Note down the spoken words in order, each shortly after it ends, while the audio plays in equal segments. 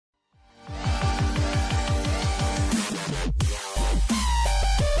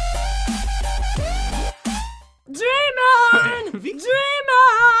Dream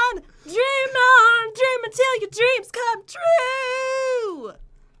on, dream until your dreams come true.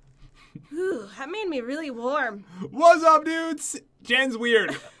 Ooh, that made me really warm. What's up, dudes? Jen's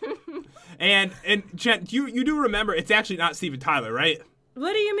weird. and Jen, you do remember it's actually not Steven Tyler, right?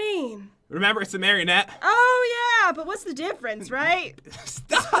 What do you mean? Remember, it's the marionette. Oh yeah, but what's the difference, right?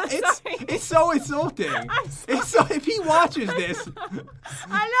 Stop! It's so insulting. If he watches this,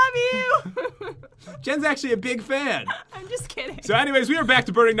 I love you. Jen's actually a big fan. I'm just kidding. So, anyways, we are back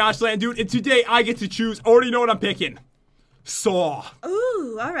to Burning Noshland, dude, and today I get to choose. Already know what I'm picking. Saw.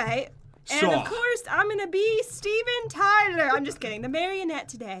 Ooh, all right. And of course, I'm gonna be Steven Tyler. I'm just kidding. The marionette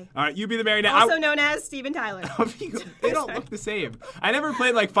today. All right, you be the marionette. Also known as Steven Tyler. They don't look the same. I never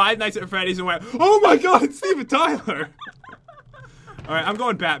played like Five Nights at Freddy's and went, oh my god, it's Steven Tyler. All right, I'm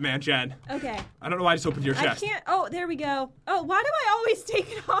going Batman, Jen. Okay. I don't know why I just opened your chest. I can't. Oh, there we go. Oh, why do I always take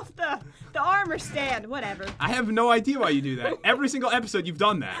it off the armor stand? Whatever. I have no idea why you do that. Every single episode you've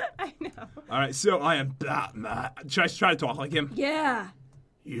done that. I know. All right, so I am Batman. Should I try to talk like him? Yeah.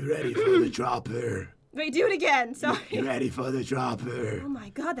 You ready for the dropper? Wait, do it again. Sorry. You ready for the dropper? Oh my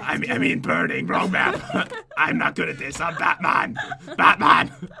god, that's I mean burning. Wrong map. I'm not good at this. I'm Batman.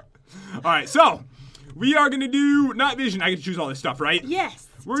 Batman. All right, so we are gonna do night vision. I get to choose all this stuff, right? Yes.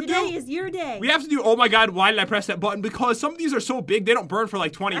 Today is your day. We have to do. Oh my god, why did I press that button? Because some of these are so big they don't burn for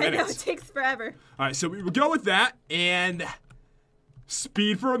like 20 minutes. I know, it takes forever. All right, so we will go with that and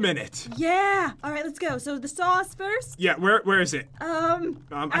speed for a minute. Yeah. All right, let's go. So the sauce first. Yeah, where is it? I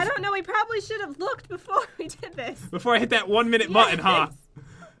don't know. We probably should have looked before we did this. Before I hit that 1 minute button, huh?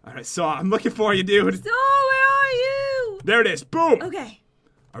 All right, Saw, I'm looking for you, dude. Saw, where are you? There it is. Boom. Okay.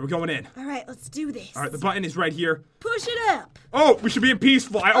 All right, we're going in. All right, let's do this. All right, the button is right here. Push it up. Oh, we should be in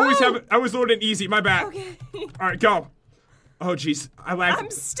peaceful. I always have it. I was loading in easy. My bad. Okay. All right, go. Oh, jeez. I lagged. I'm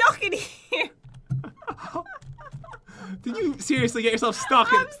stuck in here. Did you seriously get yourself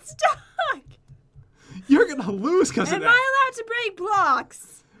stuck? I'm stuck. You're going to lose because of that. Am I allowed to break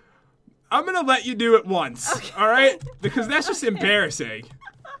blocks? I'm going to let you do it once. Okay. All right? Because that's just embarrassing.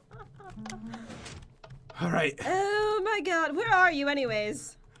 All right. Oh, my God. Where are you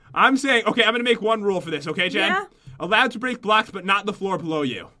anyways? I'm saying, okay, I'm going to make one rule for this, okay, Jen? Yeah? Allowed to break blocks, but not the floor below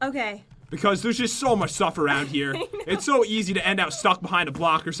you. Okay. Because there's just so much stuff around here. It's so easy to end up stuck behind a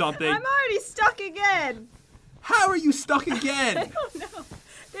block or something. I'm already stuck again. How are you stuck again? I don't know.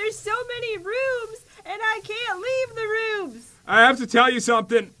 There's so many rooms, and I can't leave the rooms. I have to tell you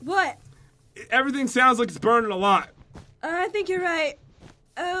something. What? Everything sounds like it's burning a lot. I think you're right.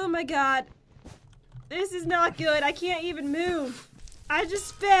 Oh my god. This is not good. I can't even move. I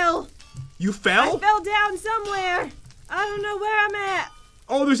just fell. You fell? I fell down somewhere. I don't know where I'm at.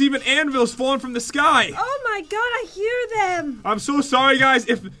 Oh, there's even anvils falling from the sky. Oh my god, I hear them. I'm so sorry, guys,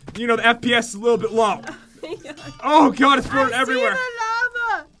 if, the FPS is a little bit low. Oh god, it's burning everywhere.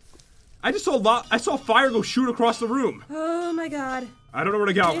 I see the lava. I saw fire go shoot across the room. Oh my god. I don't know where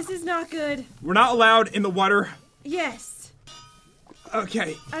to go. This is not good. We're not allowed in the water. Yes.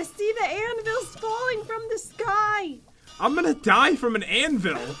 Okay. I see the anvils falling from the sky. I'm gonna die from an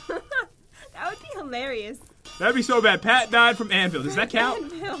anvil. That would be hilarious. That'd be so bad. Pat died from anvil. Does that count?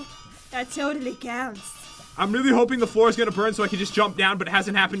 Anvil. That totally counts. I'm really hoping the floor is gonna burn so I can just jump down, but it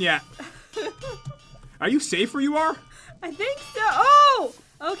hasn't happened yet. Are you safe where you are? I think so. Oh!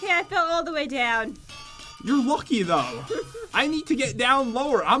 Okay, I fell all the way down. You're lucky, though. I need to get down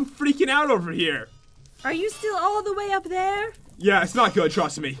lower. I'm freaking out over here. Are you still all the way up there? Yeah, it's not good,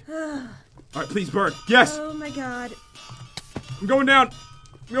 trust me. All right, please burn. Yes! Oh my god. I'm going down.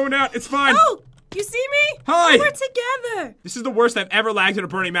 I'm going down. It's fine. Oh! You see me? Hi! Oh, we're together! This is the worst I've ever lagged at a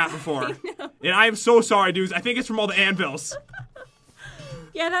burning map before. I know. And I am so sorry, dudes. I think it's from all the anvils.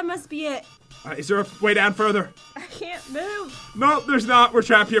 Yeah, that must be it. Is there a way down further? I can't move. No, there's not. We're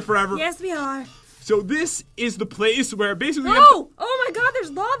trapped here forever. Yes, we are. So this is the place where basically... Oh! Oh my god,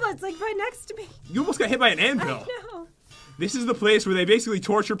 there's lava. It's like right next to me. You almost got hit by an anvil. I know. This is the place where they basically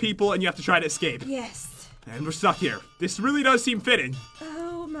torture people and you have to try to escape. Yes. And we're stuck here. This really does seem fitting.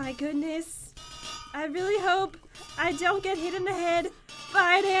 Oh my goodness. I really hope I don't get hit in the head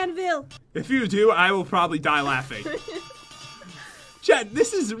by an anvil. If you do, I will probably die laughing. Jen,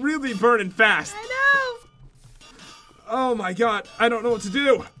 this is really burning fast. I know. Oh my god, I don't know what to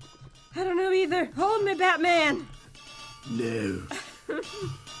do. I don't know either. Hold me, Batman. No.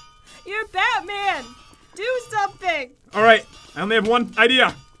 You're Batman. Do something. All right, I only have one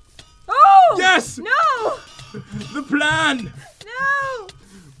idea. Oh! Yes! No! The plan! No!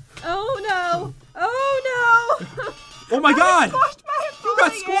 Oh no! Oh no! Oh my god! Squashed by a You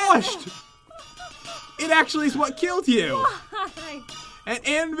got falling squashed! It actually is what killed you! Why? An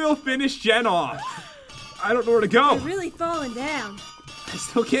anvil finished Jen off. I don't know where to go. You're really falling down. I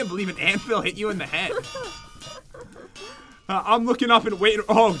still can't believe an anvil hit you in the head. I'm looking up and waiting.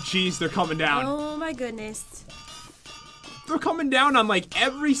 Oh, jeez, they're coming down. Oh, my goodness. They're coming down on, like,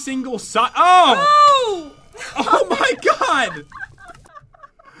 every single side. Oh! Oh, my God!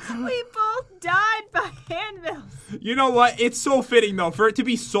 We both died by anvils. You know what? It's so fitting, though. For it to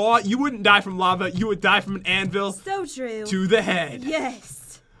be Saw, you wouldn't die from lava. You would die from an anvil. So true. To the head.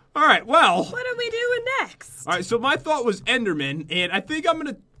 Yes. All right, well. What are we doing next? All right, so my thought was Enderman, and I think I'm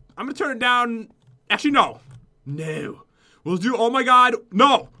gonna turn it down. Actually, no. No. We'll do, oh my God.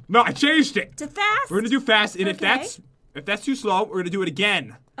 No, I changed it. To fast? We're gonna do fast, and Okay. if that's too slow, we're gonna do it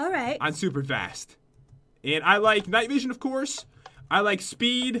again. All right. On super fast. And I like night vision, of course. I like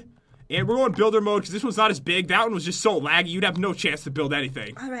speed. And we're going builder mode because this one's not as big. That one was just so laggy, you'd have no chance to build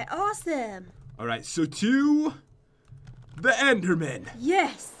anything. All right, awesome. All right, so to the Enderman.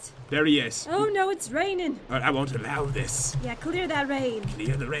 Yes. There he is. Oh, no, it's raining. All right, I won't allow this. Yeah, clear that rain.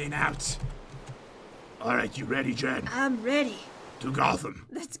 Clear the rain out. All right, you ready, Jen? I'm ready. To Gotham.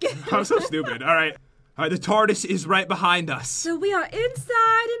 Let's go. I'm so stupid. All right. All right, the TARDIS is right behind us. So we are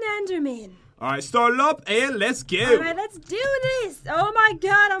inside an Enderman. All right, start up and let's go. All right, let's do this. Oh, my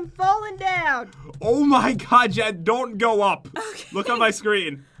God, I'm falling down. Oh, my God, Jen, don't go up. Okay. Look on my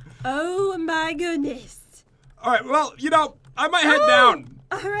screen. Oh, my goodness. All right, well, you know, I might head down.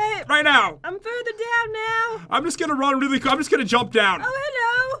 All right. Right now. I'm further down now. I'm just going to run really quick. I'm just going to jump down. Oh,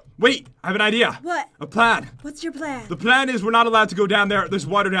 hello. Wait, I have an idea. What? A plan. What's your plan? The plan is we're not allowed to go down there. There's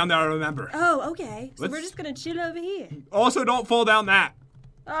water down there, I remember. Oh, okay. So Let's- we're just going to chill over here. Also, don't fall down that.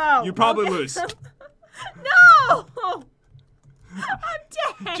 Oh. You probably okay. lose. No!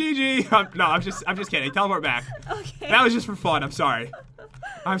 I'm dead. GG. No, I'm just kidding. Teleport back. Okay. That was just for fun. I'm sorry.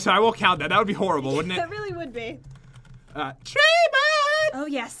 I'm sorry. I won't count that. That would be horrible, wouldn't it? It really would be. Treatment! Oh,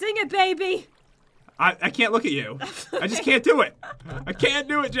 yeah. Sing it, baby. I can't look at you. I just can't do it. I can't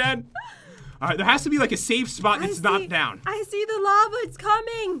do it, Jen. All right, there has to be like a safe spot that's not down. I see the lava. It's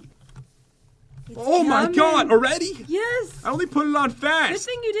coming. It's Oh my coming. God, already? Yes. I only put it on Good fast.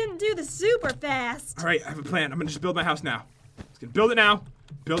 thing you didn't do the super fast. All right, I have a plan. I'm gonna just build my house now. Just gonna build it now.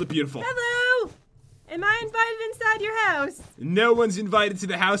 Build it beautiful. Hello. Am I invited inside your house? No one's invited to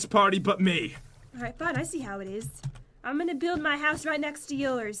the house party but me. All right, fine. I see how it is. I'm going to build my house right next to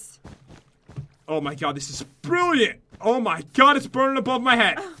yours. Oh my God, this is brilliant. Oh my God, it's burning above my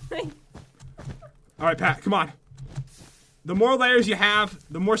head. All right, Pat, come on. The more layers you have,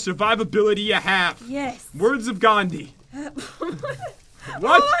 the more survivability you have. Yes. Words of Gandhi. What?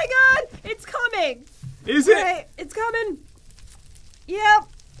 What? Oh my God! It's coming. Is it? Right, it's coming. Yep,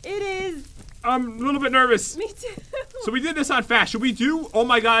 it is. I'm a little bit nervous. Me too. So we did this on fast. Should we do? Oh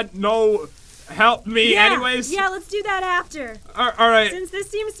my God, no. Help me, Yeah, anyways. Yeah, let's do that after. All right. Since this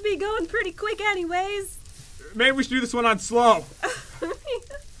seems to be going pretty quick, anyways. Maybe we should do this one on slow.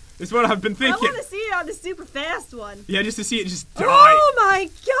 It's what I've been I thinking. want to see it on the super fast one. Yeah, just to see it just die. Oh my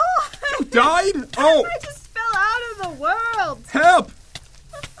God! You died? Oh. I just fell out of the world. Help!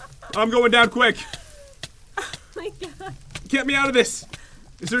 I'm going down quick. Oh my God. Get me out of this.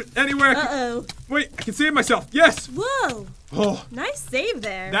 Is there anywhere? Uh-oh. Wait, I can save myself. Yes. Whoa. Oh, Nice save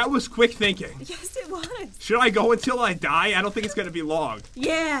there. that was quick thinking. Yes, it was. Should I go until I die? I don't think it's going to be long.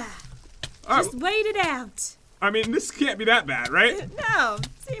 Yeah. All right. Just wait it out. I mean, this can't be that bad, right? No,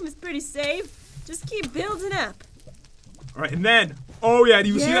 seems pretty safe. Just keep building up. All right, and then, oh yeah, do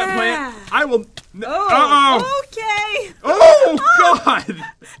you see that Yeah. plant? I will. Oh, Uh-oh. okay. Oh, God.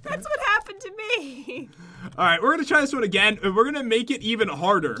 That's what happened to me. All right, we're going to try this one again, and we're going to make it even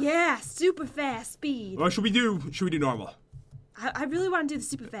harder. Yeah, super fast speed. Or should we do normal? I really want to do the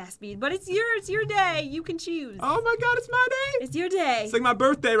super fast speed, but it's your day. You can choose. Oh my God, it's my day. It's your day. It's like my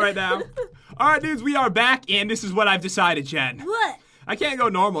birthday right now. All right, dudes, we are back, and this is what I've decided, Jen. What? I can't go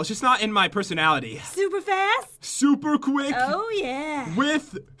normal. It's just not in my personality. Super fast? Super quick Oh, yeah.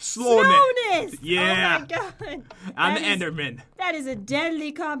 with slowness. Slowness. Yeah. Oh, my God. I'm the That is- Enderman. That is a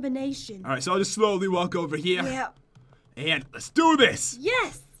deadly combination. All right, so I'll just slowly walk over here. Yeah. And let's do this.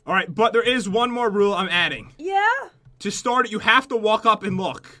 Yes. All right, but there is one more rule I'm adding. Yeah. To start it, you have to walk up and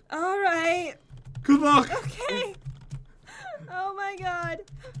look. All right. Good luck. Okay. Oh, my God.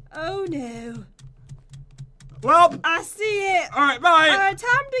 Oh, no. Well, I see it. all right, bye. All right,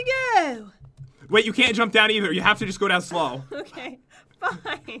 time to go. Wait, you can't jump down either. You have to just go down slow. Okay,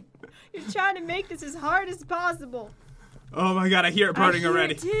 fine. You're trying to make this as hard as possible. Oh my God, I hear it burning I hear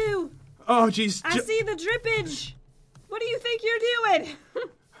already. it too. Oh, jeez. I see the drippage. What do you think you're doing?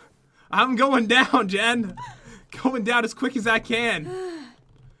 I'm going down, Jen. Going down as quick as I can.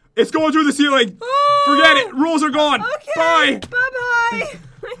 It's going through the ceiling. Oh! Forget it. Rules are gone. Okay. Bye. Bye-bye.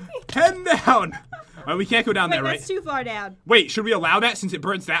 Heading down. Alright, we can't go down there, right? That's too far down. Wait, should we allow that since it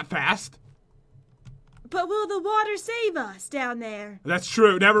burns that fast? But will the water save us down there? That's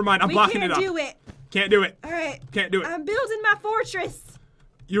true. Never mind. I'm blocking it up. We can't do it. Can't do it. All right. Can't do it. I'm building my fortress.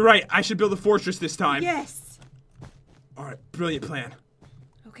 You're right. I should build a fortress this time. Yes. Alright, brilliant plan.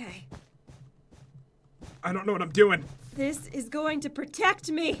 Okay. I don't know what I'm doing. This is going to protect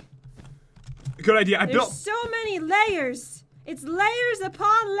me. Good idea. There's so many layers. It's layers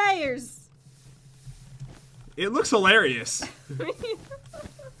upon layers. It looks hilarious.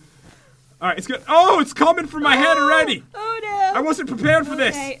 Alright, it's good. Oh, it's coming for my head already. Oh no. I wasn't prepared for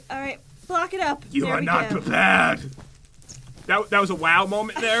this. Okay, alright. Block it up. You There are we not go. prepared. That was a wow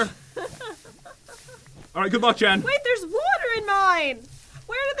moment there. Alright, good luck, Jen. Wait, there's water in mine.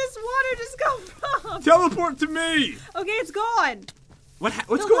 Where did this water just come from? Teleport to me. Okay, it's gone. What's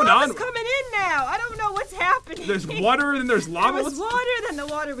The going on? lava's coming in now. I don't know what's happening. There's water, then there's lava. There was water, then the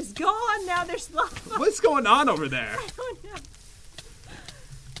water was gone. Now there's lava. What's going on over there? I don't know.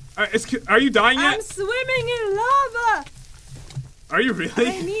 Are you dying yet? I'm swimming in lava. Are you really?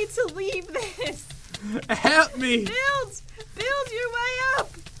 I need to leave this. Help me. Build your way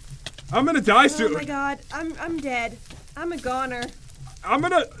up. I'm gonna die Oh soon. my god, I'm dead. I'm a goner. I'm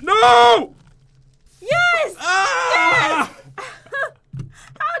gonna. No! Yes! Ah!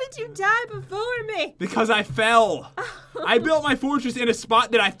 How did you die before me? Because I fell. I built my fortress in a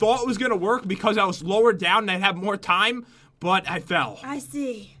spot that I thought was gonna work because I was lower down and I'd have more time, but I fell. I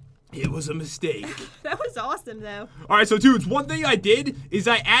see. It was a mistake. That was awesome, though. Alright, so dudes, one thing I did is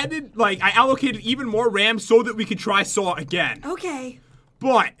I allocated even more RAM so that we could try Saw again. Okay.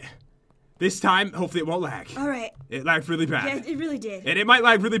 But this time, hopefully it won't lag. All right. It lagged really bad. Yeah, it really did. And it might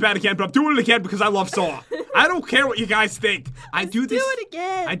lag really bad again, but I'm doing it again because I love Saw. I don't care what you guys think. I do this. Do it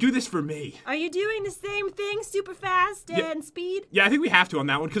again. I do this for me. Are you doing the same thing, super fast and speed? Yeah, I think we have to on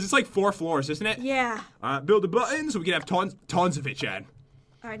that one because it's like 4 floors, isn't it? Yeah. Build a button so we can have tons of it, Jen.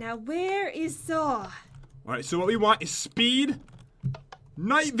 All right, now where is Saw? All right, so what we want is speed,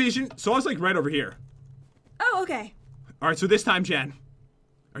 night vision. Saw's like right over here. Oh, okay. All right, so this time, Jen,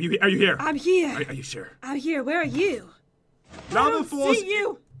 are you here? I'm here. Are you sure? I'm here. Where are you? Lava falls. See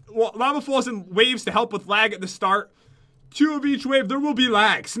you. Well, lava falls in waves to help with lag at the start. 2 of each wave. There will be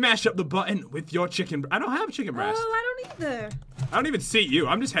lag. Smash up the button with your chicken. I don't have a chicken breast. Oh, I don't either. I don't even see you.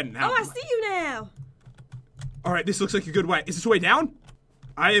 I'm just heading out. Oh, I see you now. All right, this looks like a good way. Is this way down?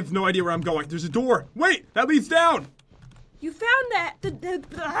 I have no idea where I'm going. There's a door. Wait, that leads down. You found that.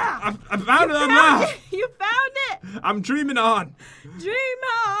 I found it now. You found it. I'm dreaming on. Dream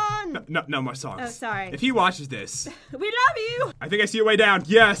on. No more songs. Oh, sorry. If he watches this, We love you. I think I see a way down.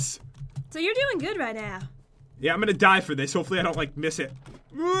 Yes. So you're doing good right now. Yeah, I'm gonna die for this. Hopefully I don't like miss it.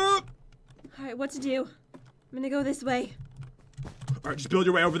 All right, what to do? I'm gonna go this way. All right, just build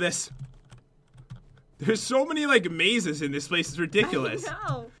your way over this. There's so many like mazes in this place. It's ridiculous. I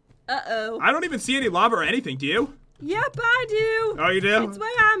know. Uh-oh. I don't even see any lava or anything. Do you? Yep, I do. Oh, you do? It's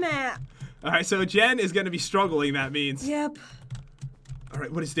where I'm at. All right, so Jen is gonna be struggling. That means. Yep. All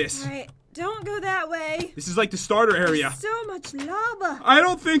right, what is this? All right, don't go that way. This is like the starter area. So much lava. I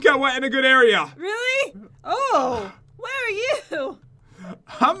don't think I went in a good area. Really? Oh, where are you?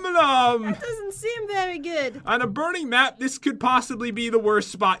 That doesn't seem very good. On a burning map, this could possibly be the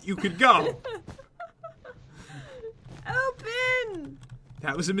worst spot you could go. Open.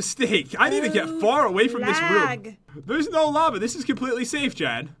 That was a mistake. I need to get far away from this room. There's no lava. This is completely safe,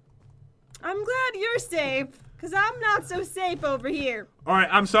 Jen. I'm glad you're safe, because I'm not so safe over here. All right,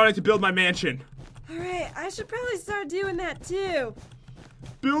 I'm starting to build my mansion. All right, I should probably start doing that too.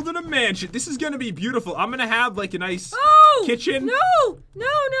 Building a mansion. This is going to be beautiful. I'm going to have like a nice kitchen. No.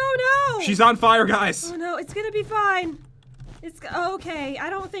 She's on fire, guys. Oh, no, it's going to be fine. Okay, I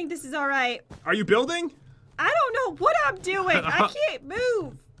don't think this is all right. Are you building? I don't know what I'm doing. I can't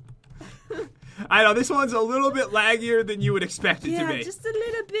move. I know, this one's a little bit laggier than you would expect it to be. Yeah, just a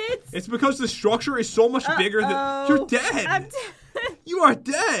little bit. It's because the structure is so much bigger than... You're dead. I'm dead. You are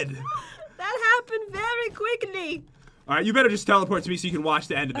dead. That happened very quickly. All right, you better just teleport to me so you can watch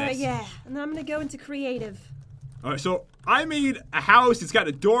the end of this. Yeah, and then I'm going to go into creative. All right, so I made a house. It's got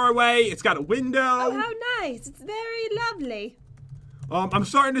a doorway. It's got a window. Oh, how nice. It's very lovely. I'm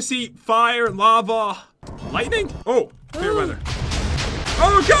starting to see fire, lava, lightning. Oh, clear weather.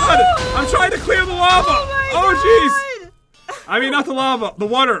 Oh, God! Oh! I'm trying to clear the lava. Oh, jeez. I mean, not the lava. The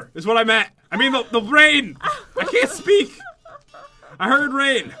water is what I meant. I mean, the rain. I can't speak. I heard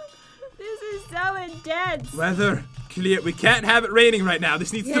rain. This is so intense. Weather clear. We can't have it raining right now.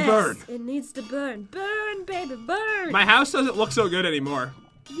 This needs to burn. It needs to burn. Burn, baby, burn. My house doesn't look so good anymore.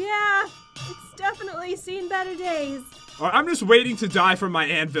 Yeah, it's definitely seen better days. Or I'm just waiting to die from my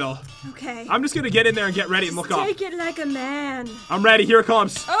anvil. Okay. I'm just gonna get in there and get ready and look up. Take it like a man. I'm ready. Here it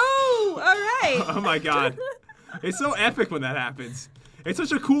comes. Oh, all right. Oh my god. It's so epic when that happens. It's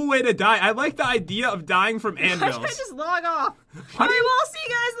such a cool way to die. I like the idea of dying from anvils. I just log off. All right, well, I'll see you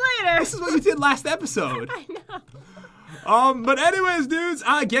guys later. This is what you did last episode. I know. But anyways, dudes,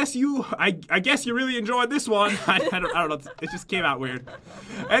 I guess you really enjoyed this one. I don't know. It just came out weird.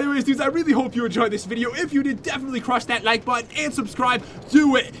 Anyways, dudes, I really hope you enjoyed this video. If you did, definitely crush that like button and subscribe.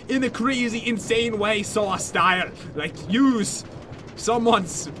 Do it in a crazy, insane way, Saw style. Like, use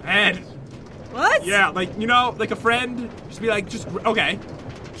someone's head. What? Yeah, like, you know, like a friend. Just be like, okay.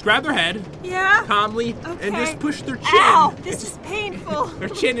 Just grab their head. Yeah. Calmly. Okay. And just push their chin. Ow, this is painful. Their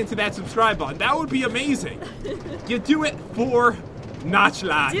chin into that subscribe button. That would be amazing. You do it for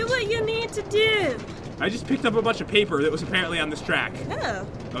Notchland. Do what you need to do. I just picked up a bunch of paper that was apparently on this track. Oh.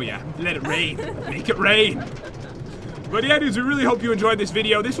 Oh yeah, let it rain. Make it rain. But yeah, dudes, we really hope you enjoyed this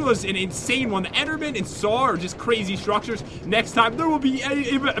video. This was an insane one. The Enderman and Saw are just crazy structures. Next time, there will be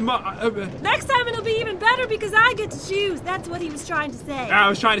Next time it'll be even better because I get to choose. That's what he was trying to say. I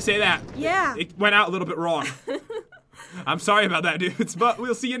was trying to say that. Yeah. It went out a little bit wrong. I'm sorry about that, dudes, but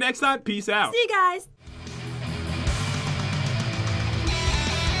we'll see you next time. Peace out. See you guys.